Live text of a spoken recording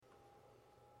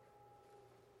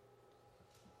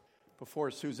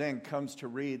Before Suzanne comes to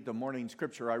read the morning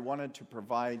scripture, I wanted to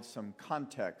provide some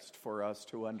context for us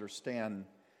to understand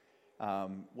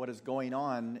what is going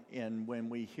on when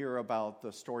we hear about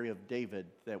the story of David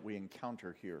that we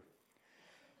encounter here.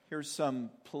 Here's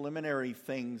some preliminary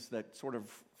things that sort of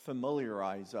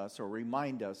familiarize us or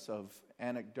remind us of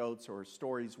anecdotes or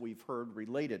stories we've heard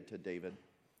related to David.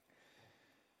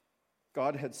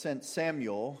 God had sent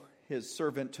Samuel, his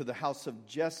servant, to the house of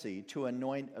Jesse to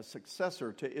anoint a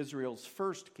successor to Israel's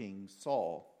first king,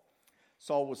 Saul.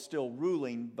 Saul was still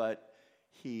ruling, but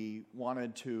he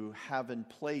wanted to have in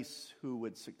place who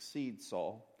would succeed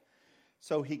Saul.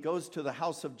 So he goes to the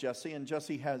house of Jesse, and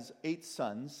Jesse has 8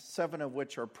 sons, 7 of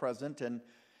which are present,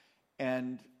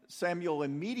 and Samuel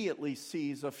immediately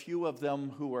sees a few of them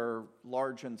who are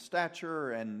large in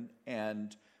stature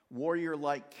and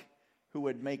warrior-like, who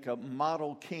would make a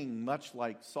model king much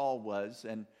like Saul was,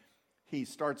 and he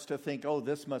starts to think, oh,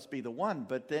 this must be the one.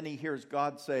 But then he hears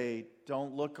God say,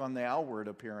 don't look on the outward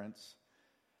appearance.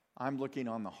 I'm looking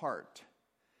on the heart.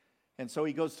 And so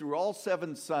he goes through all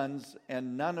 7 sons,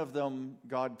 and none of them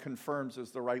God confirms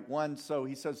is the right one. So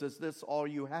he says, is this all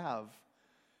you have?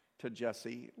 To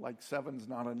Jesse, like 7's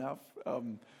not enough.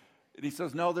 And he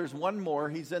says, no, there's one more.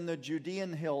 He's in the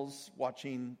Judean hills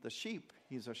watching the sheep.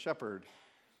 He's a shepherd.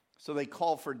 So they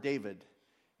call for David,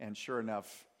 and sure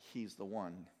enough, he's the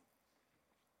one.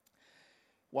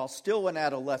 While still an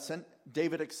adolescent,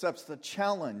 David accepts the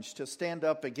challenge to stand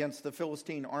up against the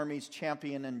Philistine army's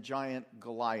champion and giant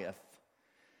Goliath.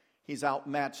 He's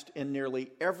outmatched in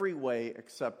nearly every way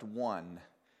except one,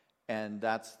 and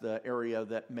that's the area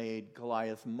that made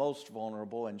Goliath most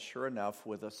vulnerable, and sure enough,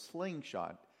 with a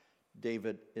slingshot,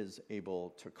 David is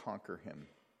able to conquer him.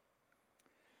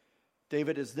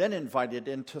 David is then invited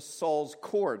into Saul's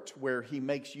court, where he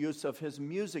makes use of his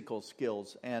musical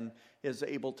skills and is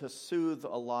able to soothe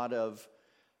a lot of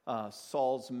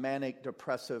Saul's manic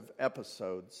depressive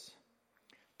episodes.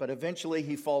 But eventually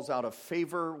he falls out of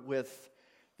favor with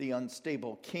the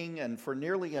unstable king, and for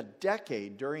nearly a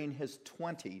decade during his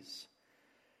 20s,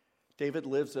 David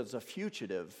lives as a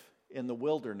fugitive in the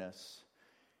wilderness.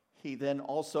 He then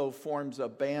also forms a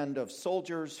band of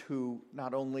soldiers who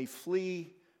not only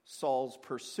flee Saul's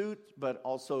pursuit, but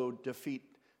also defeat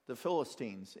the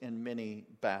Philistines in many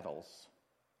battles.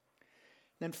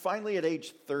 Then finally, at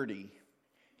age 30,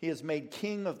 he is made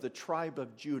king of the tribe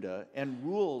of Judah and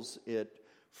rules it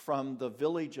from the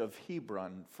village of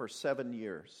Hebron for 7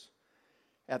 years.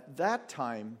 At that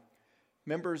time,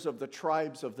 members of the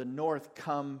tribes of the north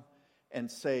come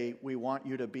and say, we want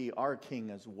you to be our king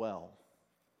as well.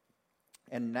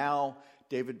 And now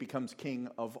David becomes king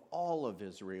of all of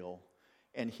Israel,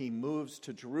 and he moves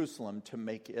to Jerusalem to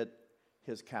make it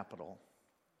his capital.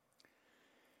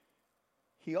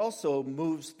 He also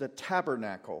moves the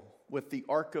tabernacle with the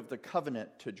Ark of the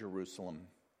Covenant to Jerusalem.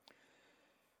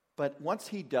 But once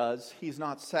he does, he's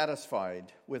not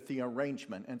satisfied with the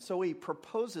arrangement. And so he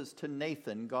proposes to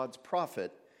Nathan, God's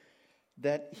prophet,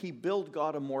 that he build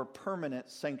God a more permanent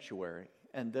sanctuary.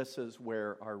 And this is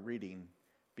where our reading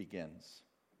begins.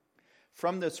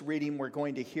 From this reading, we're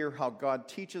going to hear how God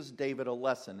teaches David a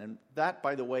lesson. And that,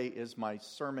 by the way, is my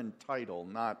sermon title,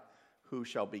 not Who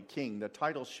Shall Be King. The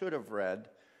title should have read,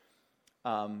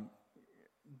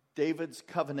 David's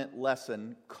Covenant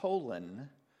Lesson,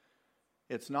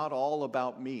 It's Not All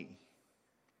About Me.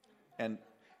 And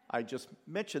I just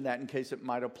mentioned that in case it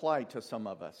might apply to some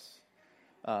of us.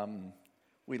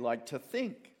 We like to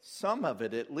think some of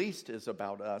it at least is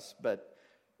about us, but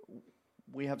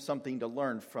we have something to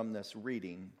learn from this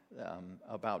reading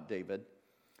about David.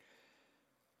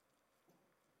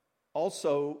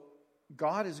 Also,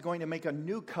 God is going to make a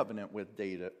new covenant with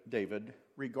David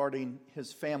regarding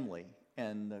his family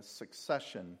and the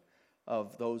succession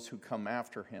of those who come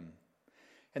after him.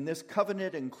 And this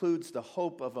covenant includes the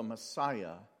hope of a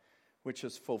Messiah, which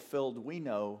is fulfilled, we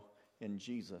know, in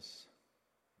Jesus.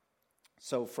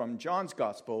 So from John's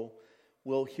Gospel,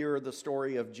 we'll hear the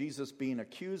story of Jesus being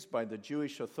accused by the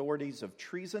Jewish authorities of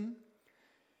treason.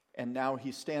 And now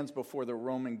he stands before the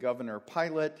Roman governor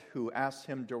Pilate, who asks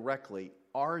him directly,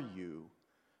 are you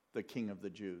the king of the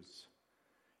Jews?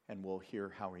 And we'll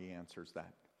hear how he answers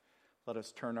that. Let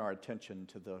us turn our attention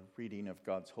to the reading of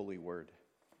God's holy word.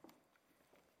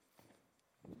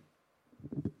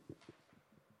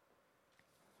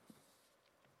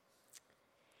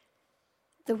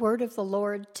 The word of the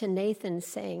Lord came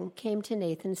to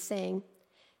Nathan saying,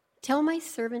 tell my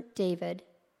servant David,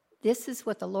 this is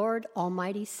what the Lord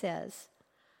Almighty says.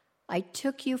 I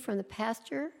took you from the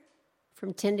pasture,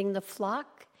 from tending the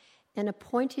flock, and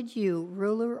appointed you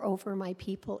ruler over my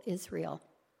people Israel.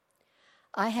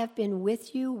 I have been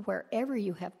with you wherever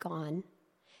you have gone,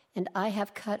 and I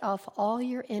have cut off all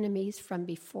your enemies from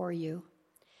before you.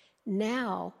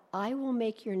 Now I will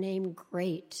make your name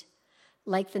great,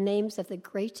 like the names of the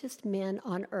greatest men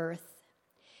on earth.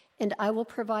 And I will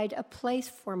provide a place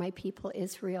for my people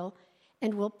Israel,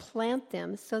 and will plant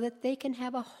them so that they can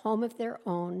have a home of their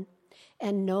own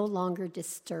and no longer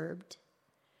disturbed.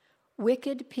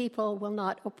 Wicked people will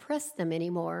not oppress them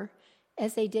anymore,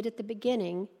 as they did at the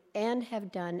beginning and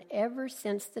have done ever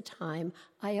since the time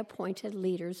I appointed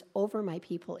leaders over my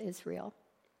people Israel.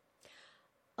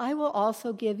 I will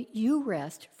also give you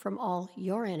rest from all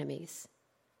your enemies.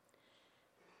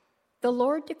 The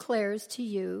Lord declares to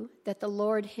you that the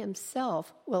Lord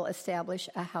himself will establish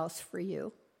a house for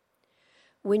you.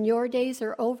 When your days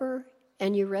are over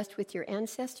and you rest with your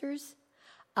ancestors,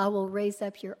 I will raise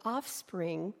up your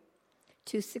offspring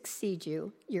to succeed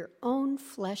you, your own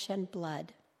flesh and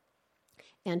blood,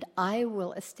 and I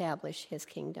will establish his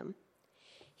kingdom.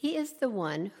 He is the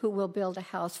one who will build a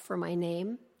house for my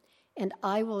name, and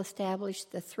I will establish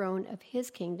the throne of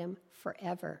his kingdom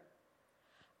forever.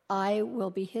 I will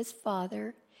be his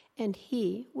father, and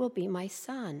he will be my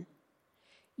son.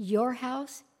 Your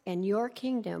house and your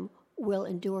kingdom will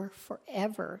endure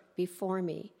forever before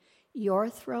me. Your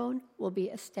throne will be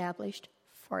established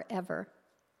forever.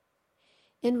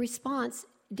 In response,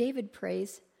 David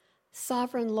prays,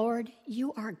 Sovereign Lord,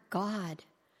 you are God.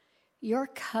 Your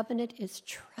covenant is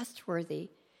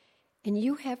trustworthy, and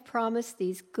you have promised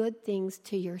these good things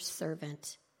to your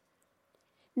servant.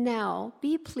 Now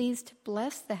be pleased to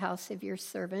bless the house of your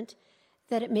servant,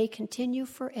 that it may continue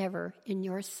forever in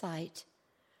your sight.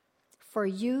 For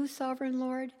you, Sovereign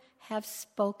Lord, have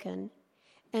spoken,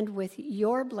 and with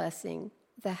your blessing,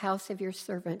 the house of your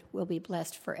servant will be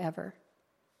blessed forever.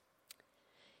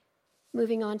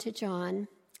 Moving on to John.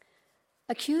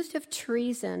 Accused of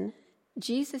treason,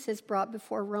 Jesus is brought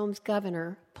before Rome's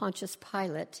governor, Pontius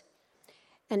Pilate,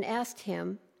 and asked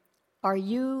him, Are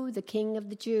you the king of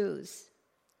the Jews?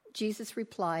 Jesus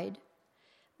replied,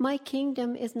 My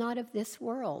kingdom is not of this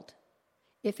world.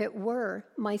 If it were,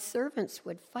 my servants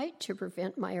would fight to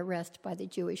prevent my arrest by the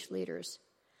Jewish leaders.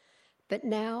 But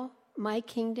now my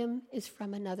kingdom is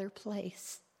from another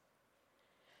place.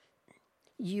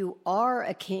 You are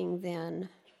a king then,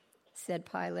 said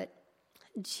Pilate.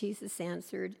 Jesus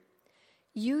answered,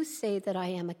 You say that I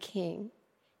am a king.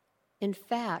 In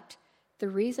fact, the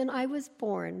reason I was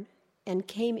born and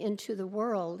came into the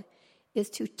world is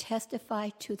to testify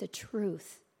to the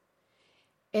truth.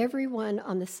 Everyone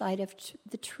on the side of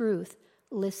the truth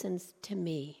listens to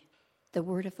me. The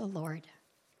word of the Lord.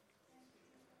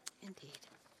 Indeed.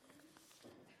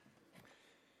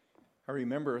 I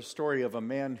remember a story of a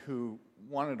man who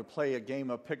wanted to play a game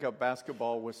of pickup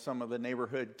basketball with some of the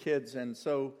neighborhood kids, and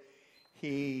so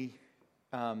he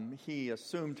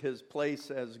assumed his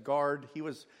place as guard. He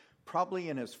was probably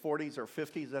in his 40s or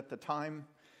 50s at the time,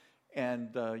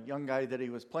 and the young guy that he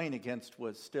was playing against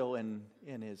was still in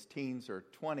his teens or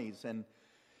 20s, and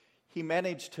he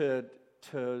managed to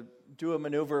do a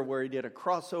maneuver where he did a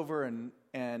crossover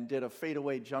and did a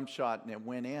fadeaway jump shot, and it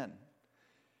went in.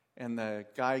 And the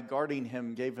guy guarding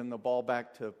him gave him the ball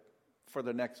back for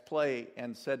the next play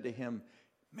and said to him,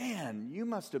 Man, you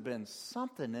must have been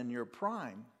something in your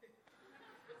prime.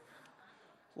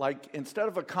 Like, instead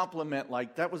of a compliment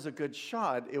like, that was a good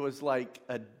shot, it was like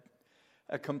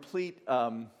a complete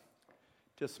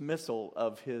dismissal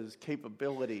of his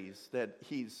capabilities, that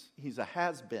he's a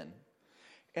has-been.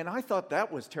 And I thought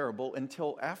that was terrible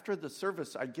until after the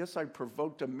service, I guess I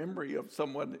provoked a memory of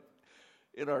someone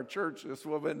in our church. This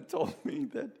woman told me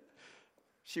that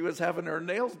she was having her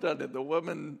nails done, and the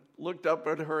woman looked up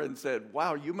at her and said,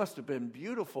 Wow, you must have been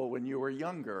beautiful when you were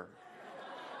younger.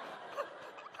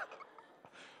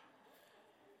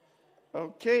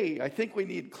 Okay, I think we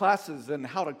need classes in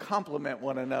how to compliment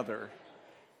one another.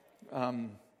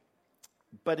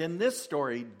 But in this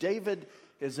story, David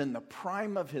is in the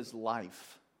prime of his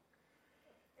life.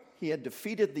 He had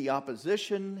defeated the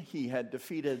opposition. He had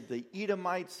defeated the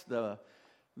Edomites, the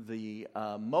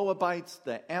Moabites,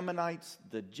 the Ammonites,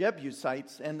 the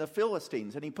Jebusites, and the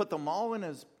Philistines. And he put them all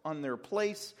on their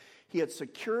place. He had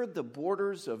secured the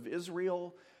borders of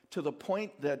Israel to the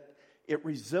point that it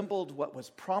resembled what was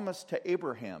promised to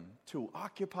Abraham, to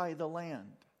occupy the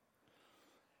land.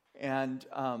 And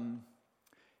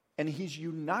he's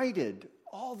united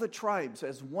all the tribes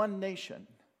as one nation.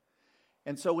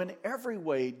 And so in every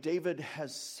way, David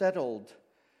has settled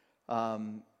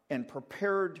and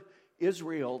prepared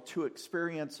Israel to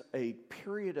experience a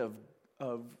period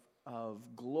of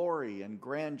glory and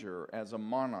grandeur as a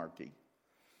monarchy.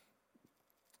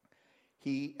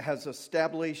 He has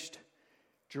established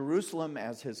Jerusalem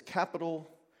as his capital.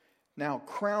 Now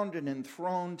crowned and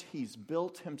enthroned, he's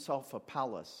built himself a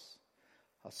palace,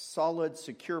 a solid,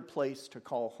 secure place to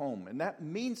call home. And that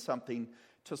means something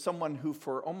to someone who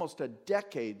for almost a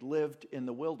decade lived in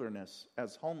the wilderness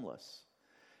as homeless.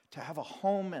 To have a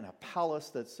home and a palace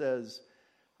that says,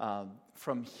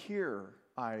 from here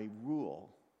I rule.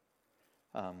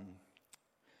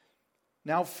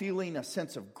 Now feeling a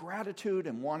sense of gratitude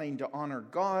and wanting to honor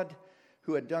God,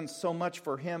 who had done so much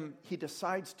for him, he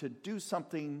decides to do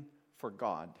something for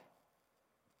God.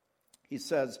 He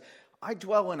says, I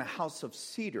dwell in a house of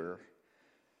cedar,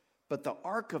 but the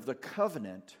Ark of the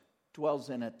Covenant dwells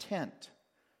in a tent,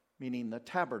 meaning the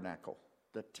tabernacle,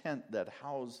 the tent that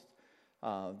housed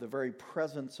the very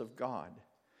presence of God.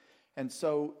 And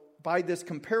so by this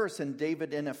comparison,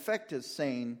 David in effect is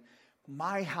saying,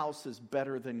 my house is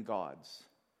better than God's,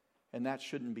 and that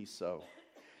shouldn't be so.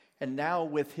 And now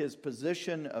with his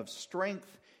position of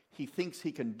strength, he thinks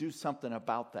he can do something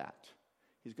about that.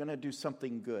 He's going to do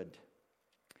something good.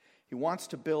 He wants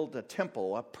to build a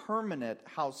temple, a permanent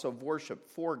house of worship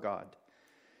for God.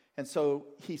 And so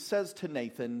he says to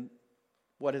Nathan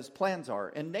what his plans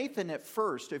are. And Nathan at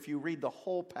first, if you read the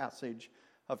whole passage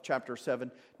of chapter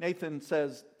 7, Nathan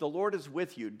says, the Lord is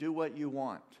with you, do what you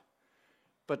want.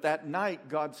 But that night,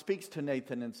 God speaks to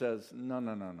Nathan and says,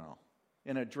 no.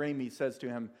 In a dream, he says to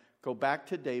him, go back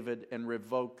to David and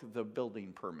revoke the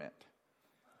building permit.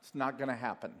 It's not going to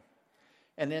happen.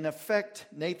 And in effect,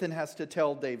 Nathan has to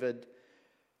tell David,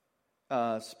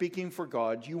 speaking for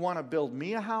God, you want to build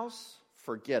me a house?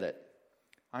 Forget it.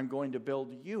 I'm going to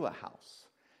build you a house.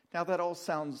 Now that all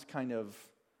sounds kind of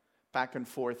back and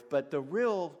forth, but the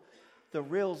real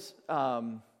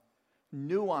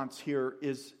nuance here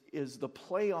is the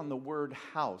play on the word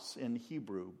house in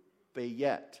Hebrew,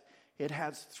 bayet. It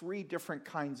has 3 different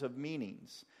kinds of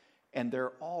meanings, and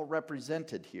they're all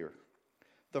represented here.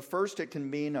 The first, it can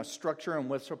mean a structure in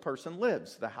which a person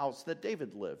lives, the house that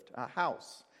David lived, a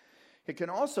house. It can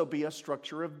also be a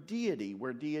structure of deity,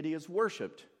 where deity is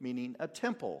worshipped, meaning a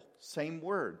temple, same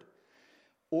word.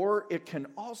 Or it can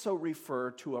also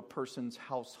refer to a person's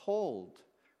household,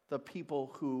 the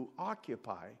people who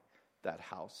occupy that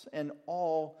house, and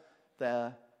all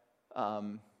the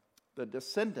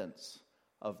descendants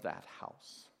of that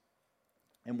house.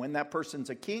 And when that person's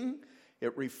a king,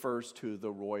 it refers to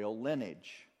the royal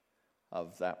lineage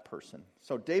of that person.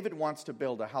 So David wants to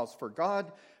build a house for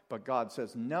God, but God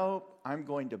says, no, I'm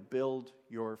going to build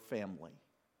your family.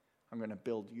 I'm going to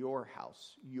build your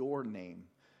house, your name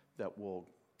that will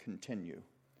continue.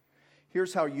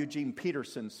 Here's how Eugene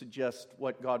Peterson suggests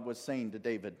what God was saying to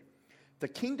David. The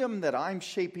kingdom that I'm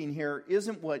shaping here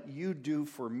isn't what you do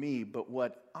for me, but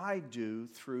what I do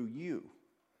through you.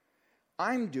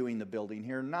 I'm doing the building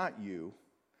here, not you.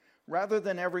 Rather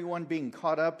than everyone being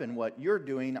caught up in what you're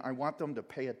doing, I want them to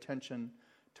pay attention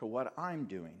to what I'm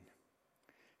doing.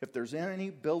 If there's any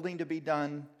building to be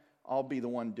done, I'll be the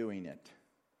one doing it.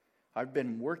 I've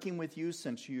been working with you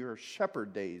since your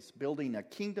shepherd days, building a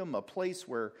kingdom, a place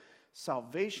where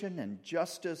salvation and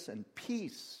justice and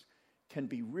peace can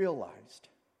be realized.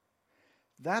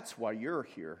 That's why you're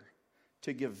here,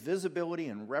 to give visibility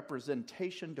and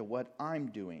representation to what I'm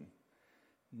doing,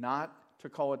 not to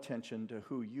call attention to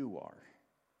who you are.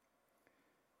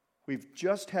 We've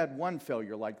just had one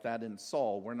failure like that in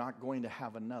Saul. We're not going to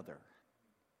have another.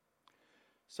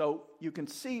 So you can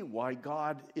see why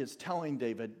God is telling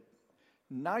David,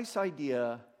 nice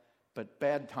idea, but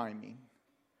bad timing.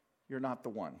 You're not the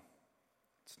one.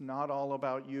 It's not all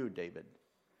about you, David.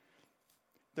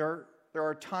 There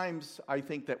are times, I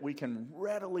think, that we can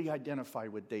readily identify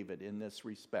with David in this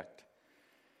respect.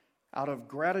 Out of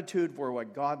gratitude for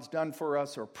what God's done for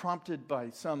us, or prompted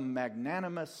by some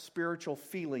magnanimous spiritual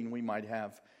feeling we might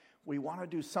have, we want to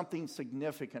do something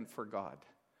significant for God.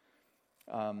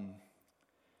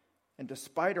 And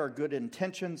despite our good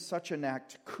intentions, such an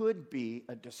act could be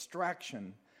a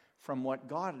distraction from what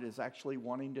God is actually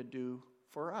wanting to do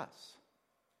for us.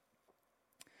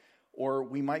 Or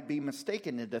we might be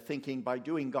mistaken into thinking by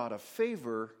doing God a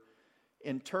favor,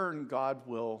 in turn, God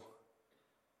will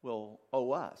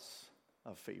owe us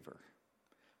a favor.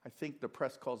 I think the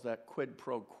press calls that quid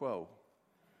pro quo.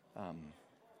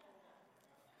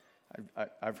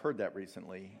 I've heard that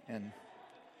recently.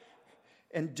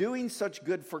 And doing such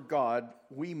good for God,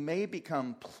 we may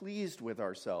become pleased with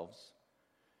ourselves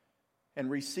and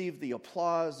receive the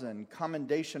applause and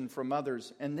commendation from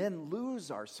others, and then lose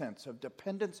our sense of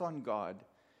dependence on God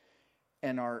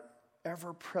and our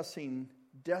ever-pressing,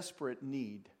 desperate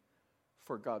need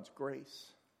for God's grace.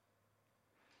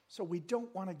 So we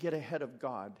don't want to get ahead of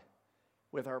God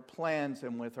with our plans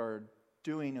and with our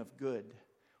doing of good.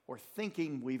 or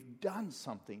thinking we've done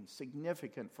something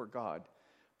significant for God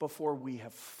before we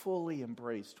have fully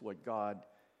embraced what God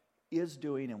is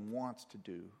doing and wants to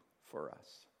do for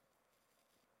us.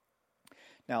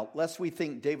 Now, lest we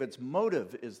think David's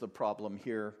motive is the problem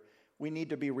here, we need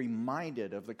to be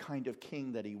reminded of the kind of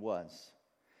king that he was.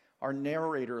 Our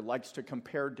narrator likes to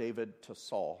compare David to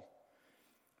Saul.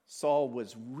 Saul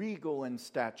was regal in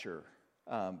stature,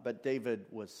 but David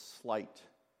was slight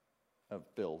of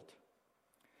build.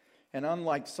 And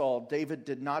unlike Saul, David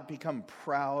did not become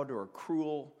proud or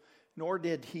cruel, nor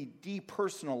did he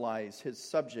depersonalize his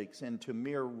subjects into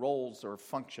mere roles or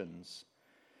functions,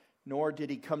 nor did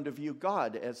he come to view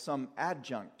God as some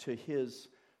adjunct to his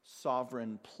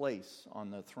sovereign place on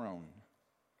the throne.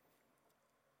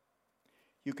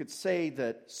 You could say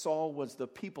that Saul was the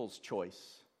people's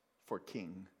choice for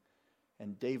king,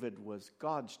 and David was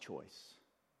God's choice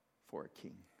for a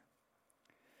king.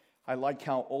 I like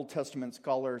how Old Testament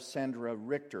scholar Sandra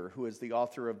Richter, who is the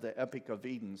author of the Epic of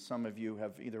Eden, some of you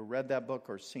have either read that book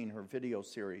or seen her video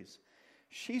series,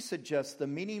 she suggests the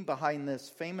meaning behind this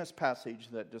famous passage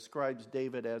that describes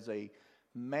David as a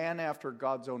man after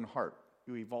God's own heart.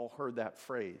 We've all heard that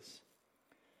phrase.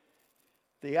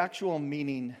 The actual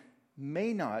meaning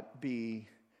may not be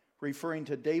referring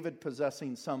to David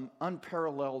possessing some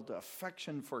unparalleled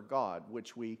affection for God,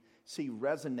 which we see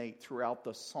resonate throughout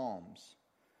the Psalms.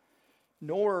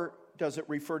 Nor does it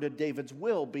refer to David's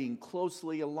will being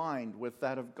closely aligned with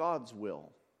that of God's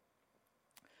will.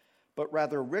 But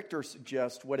rather, Richter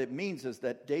suggests what it means is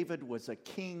that David was a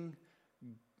king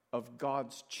of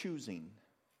God's choosing.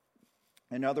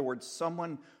 In other words,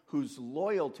 someone whose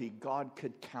loyalty God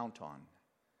could count on.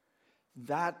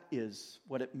 That is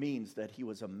what it means that he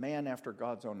was a man after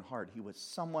God's own heart. He was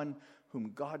someone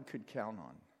whom God could count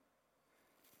on.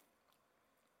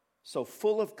 So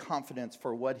full of confidence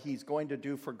for what he's going to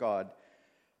do for God,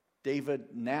 David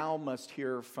now must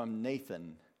hear from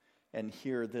Nathan and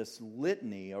hear this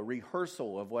litany, a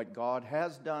rehearsal of what God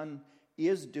has done,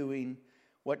 is doing,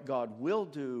 what God will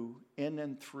do in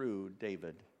and through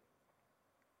David.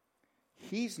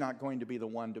 He's not going to be the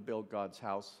one to build God's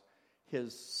house.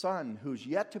 His son, who's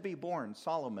yet to be born,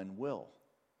 Solomon, will.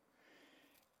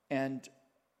 And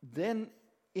then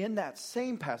in that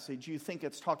same passage, you think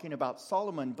it's talking about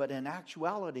Solomon, but in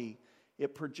actuality,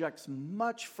 it projects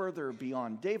much further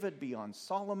beyond David, beyond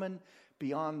Solomon,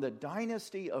 beyond the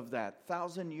dynasty of that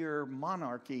 1,000-year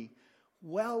monarchy,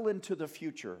 well into the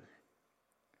future.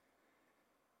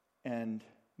 And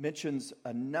mentions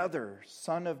another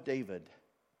son of David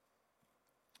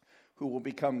who will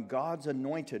become God's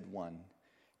anointed one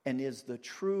and is the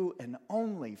true and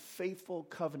only faithful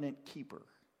covenant keeper.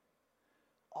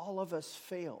 All of us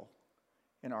fail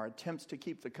in our attempts to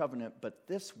keep the covenant, but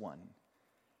this one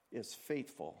is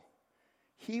faithful.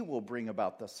 He will bring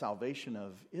about the salvation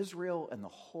of Israel and the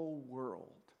whole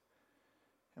world.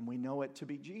 And we know it to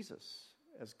be Jesus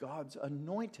as God's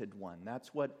anointed one.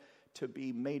 That's what to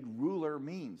be made ruler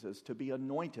means, is to be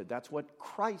anointed. That's what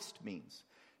Christ means.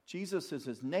 Jesus is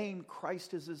his name,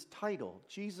 Christ is his title.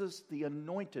 Jesus, the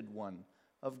anointed one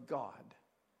of God,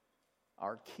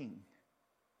 our King.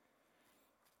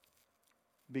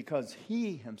 Because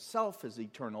he himself is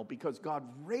eternal, because God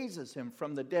raises him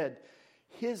from the dead,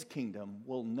 his kingdom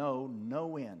will know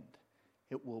no end.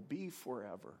 It will be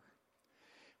forever.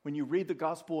 When you read the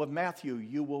Gospel of Matthew,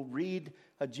 you will read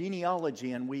a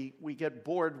genealogy, and we get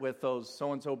bored with those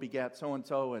so-and-so begat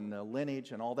so-and-so and the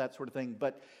lineage and all that sort of thing.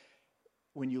 But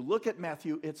when you look at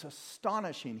Matthew, it's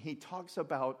astonishing. He talks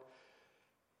about,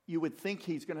 you would think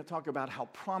he's going to talk about how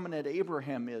prominent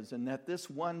Abraham is and that this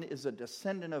one is a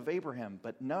descendant of Abraham.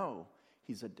 But no,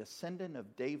 he's a descendant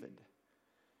of David.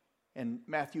 And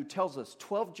Matthew tells us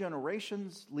 12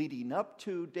 generations leading up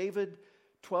to David.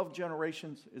 12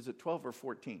 generations, is it 12 or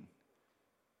 14?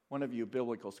 One of you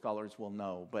biblical scholars will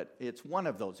know, but it's one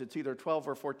of those. It's either 12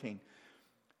 or 14.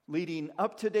 Leading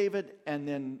up to David, and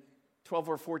then 12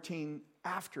 or 14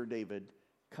 after David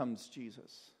comes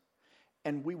Jesus.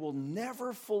 And we will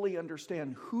never fully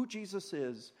understand who Jesus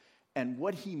is and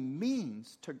what he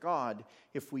means to God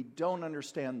if we don't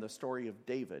understand the story of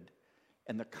David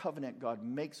and the covenant God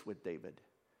makes with David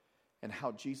and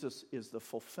how Jesus is the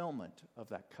fulfillment of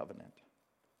that covenant.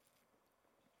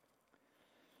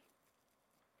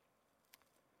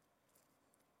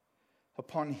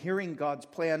 Upon hearing God's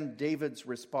plan, David's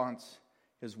response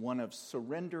is one of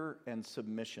surrender and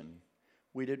submission.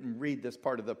 We didn't read this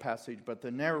part of the passage, but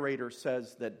the narrator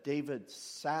says that David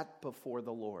sat before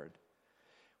the Lord.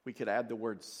 We could add the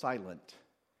word silent.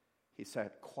 He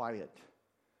sat quiet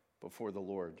before the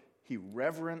Lord. He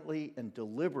reverently and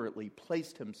deliberately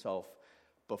placed himself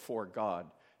before God,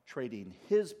 trading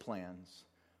his plans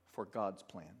for God's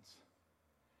plans.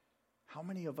 How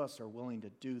many of us are willing to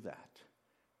do that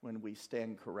when we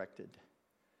stand corrected?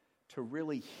 To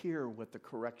really hear what the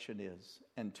correction is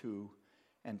and to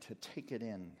take it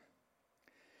in.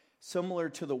 Similar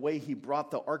to the way he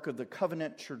brought the Ark of the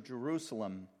Covenant to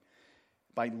Jerusalem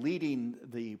by leading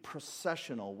the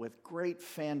processional with great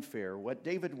fanfare, what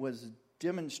David was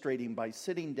demonstrating by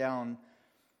sitting down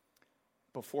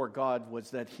before God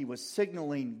was that he was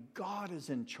signaling, God is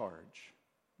in charge,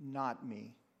 not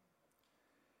me.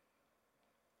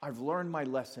 I've learned my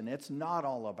lesson. It's not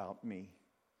all about me.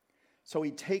 So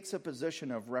he takes a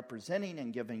position of representing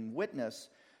and giving witness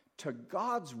to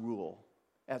God's rule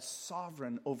as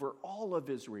sovereign over all of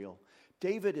Israel.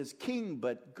 David is king,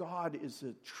 but God is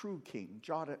a true king.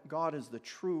 God is the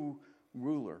true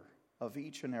ruler of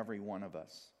each and every one of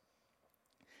us.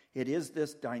 It is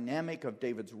this dynamic of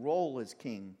David's role as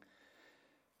king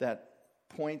that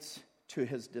points to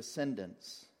his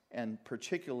descendants, and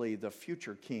particularly the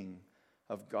future king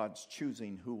of God's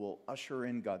choosing, who will usher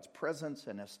in God's presence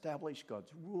and establish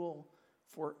God's rule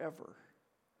forever.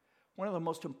 One of the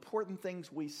most important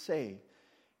things we say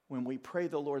when we pray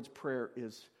the Lord's Prayer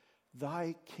is,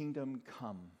 Thy kingdom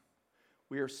come.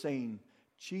 We are saying,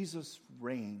 Jesus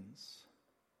reigns.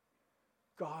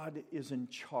 God is in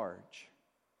charge.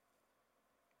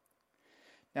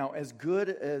 Now, as good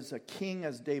as a king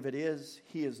as David is,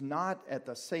 he is not at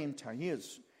the same time,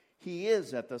 he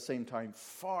is at the same time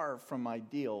far from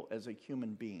ideal as a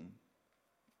human being.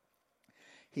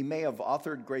 He may have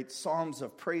authored great psalms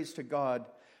of praise to God,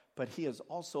 but he is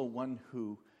also one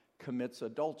who commits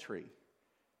adultery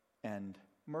and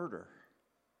murder.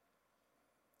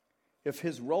 If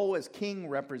his role as king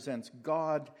represents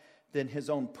God, then his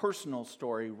own personal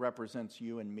story represents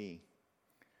you and me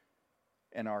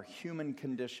and our human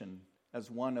condition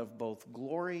as one of both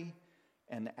glory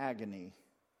and agony,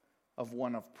 of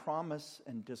one of promise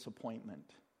and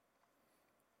disappointment.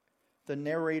 The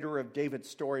narrator of David's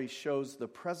story shows the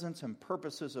presence and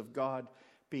purposes of God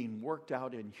being worked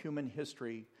out in human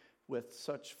history with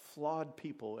such flawed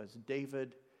people as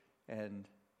David and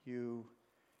you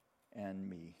and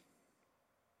me.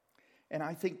 And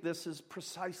I think this is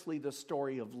precisely the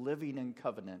story of living in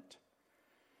covenant.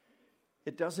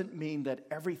 It doesn't mean that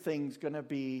everything's going to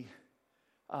be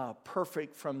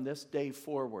perfect from this day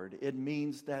forward. It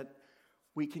means that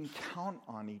we can count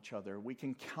on each other. We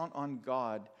can count on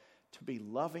God to be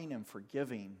loving and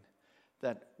forgiving.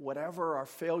 That whatever our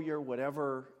failure,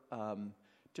 whatever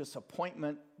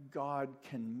disappointment, God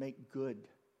can make good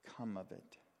come of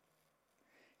it.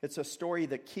 It's a story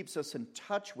that keeps us in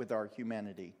touch with our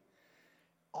humanity,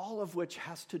 all of which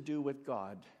has to do with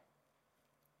God.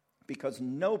 Because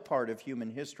no part of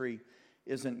human history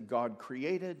isn't God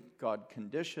created, God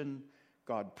conditioned,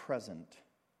 God present.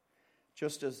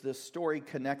 Just as this story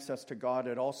connects us to God,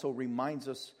 it also reminds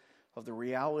us of the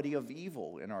reality of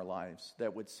evil in our lives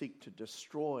that would seek to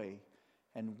destroy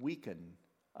and weaken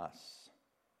us.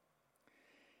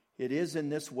 It is in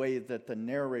this way that the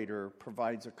narrator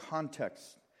provides a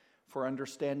context for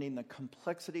understanding the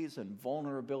complexities and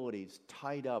vulnerabilities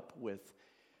tied up with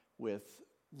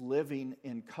living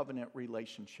in covenant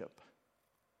relationship.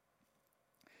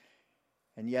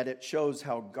 And yet it shows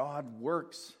how God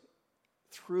works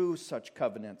through such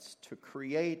covenants to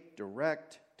create,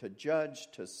 direct, to judge,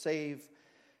 to save,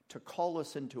 to call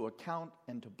us into account,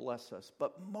 and to bless us.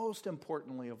 But most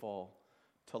importantly of all,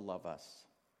 to love us.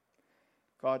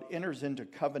 God enters into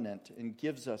covenant and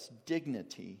gives us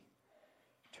dignity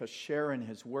to share in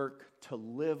his work, to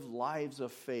live lives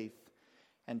of faith,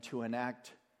 and to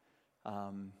enact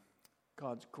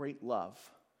God's great love,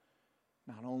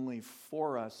 not only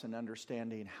for us in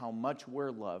understanding how much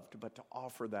we're loved, but to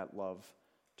offer that love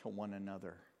to one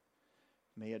another.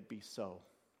 May it be so.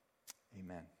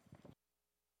 Amen.